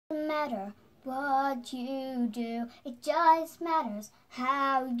matter what you do, it just matters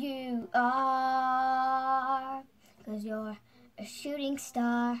how you are, 'cause you're a shooting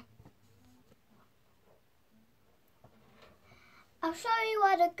star. I'll show you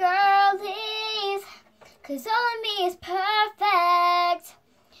what a girl is, 'cause all of me is perfect.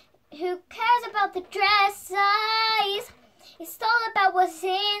 Who cares about the dress size? It's all about what's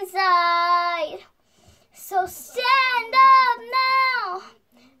inside. So stand up now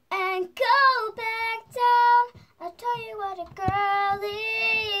and go back down. I'll tell you what a girl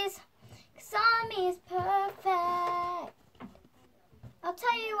is, 'cause all of me is perfect. I'll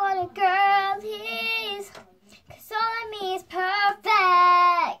tell you what a girl is, 'cause all of me is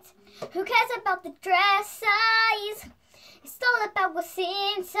perfect. Who cares about the dress size? It's all about what's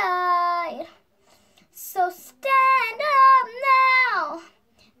inside. So stand up now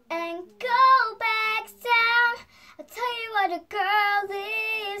and go back down. I'll tell you what a girl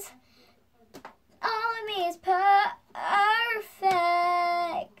is. All of me is perfect.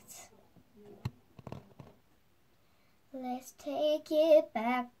 Let's take it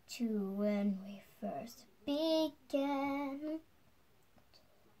back to when we first began.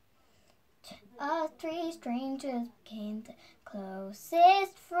 Our three strangers became the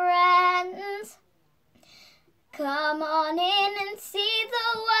closest friends. Come on in and see the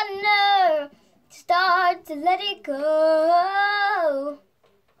wonder. Start to let it go.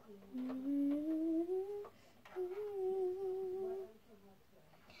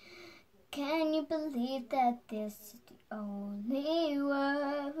 Can you believe that this is the only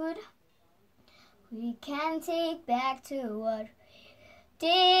word we can take back to what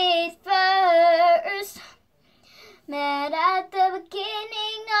did first? Met at the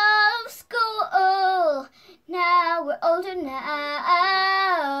beginning of school. Now we're older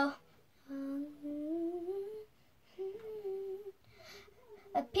now.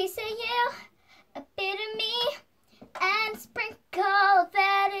 A piece of you, a bit of me, and a sprinkle of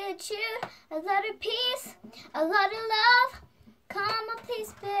attitude. A lot of peace, a lot of love. Come on,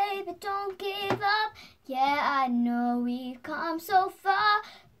 please, baby, don't give up. Yeah, I know we've come so far,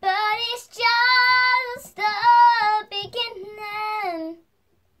 but it's just the beginning.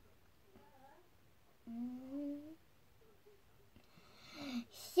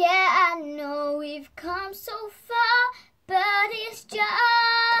 Yeah, I know we've come so far, but it's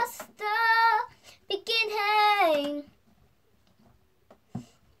just the beginning.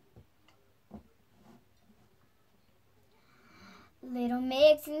 Little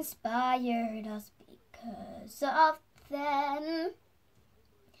Mix inspired us because of them.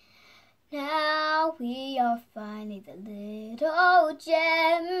 Now we are finally the little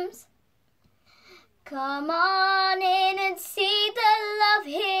gems. Come on in and see the love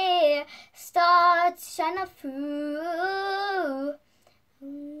here start to shine up through.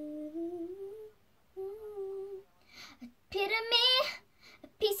 A bit of me, a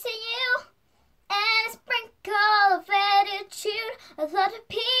piece of you, and a sprinkle of attitude. A lot of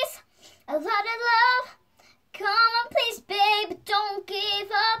peace, a lot of love. Come on, please, baby, don't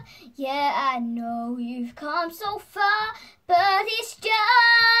give up. Yeah, I know we've come so far, but it's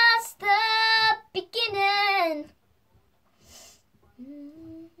just the beginning.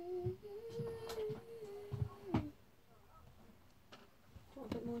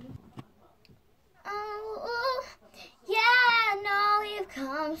 Oh, yeah, I know we've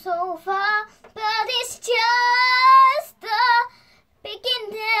come so far, but it's just the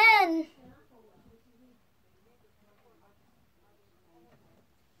beginning.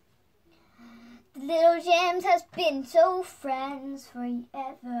 The Little Gems has been so friends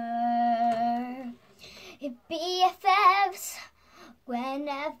forever. It BFFs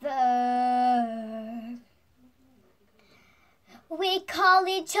whenever. We call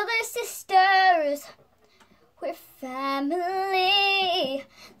each other sisters. We're family.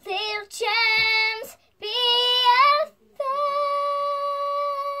 Little Gems BFFs.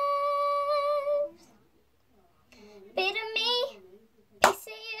 Bit of me, piece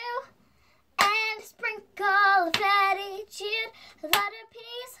of you, and a sprinkle of attitude. A lot of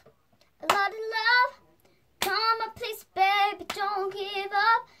peace, a lot of love. Come on, please, baby, don't give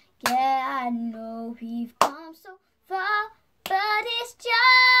up. Yeah, I know we've come so far, but it's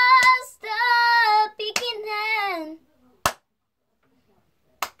just the beginning.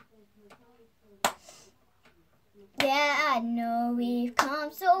 Yeah, I know we've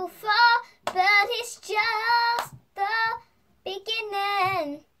come so far, but it's just the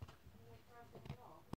beginning.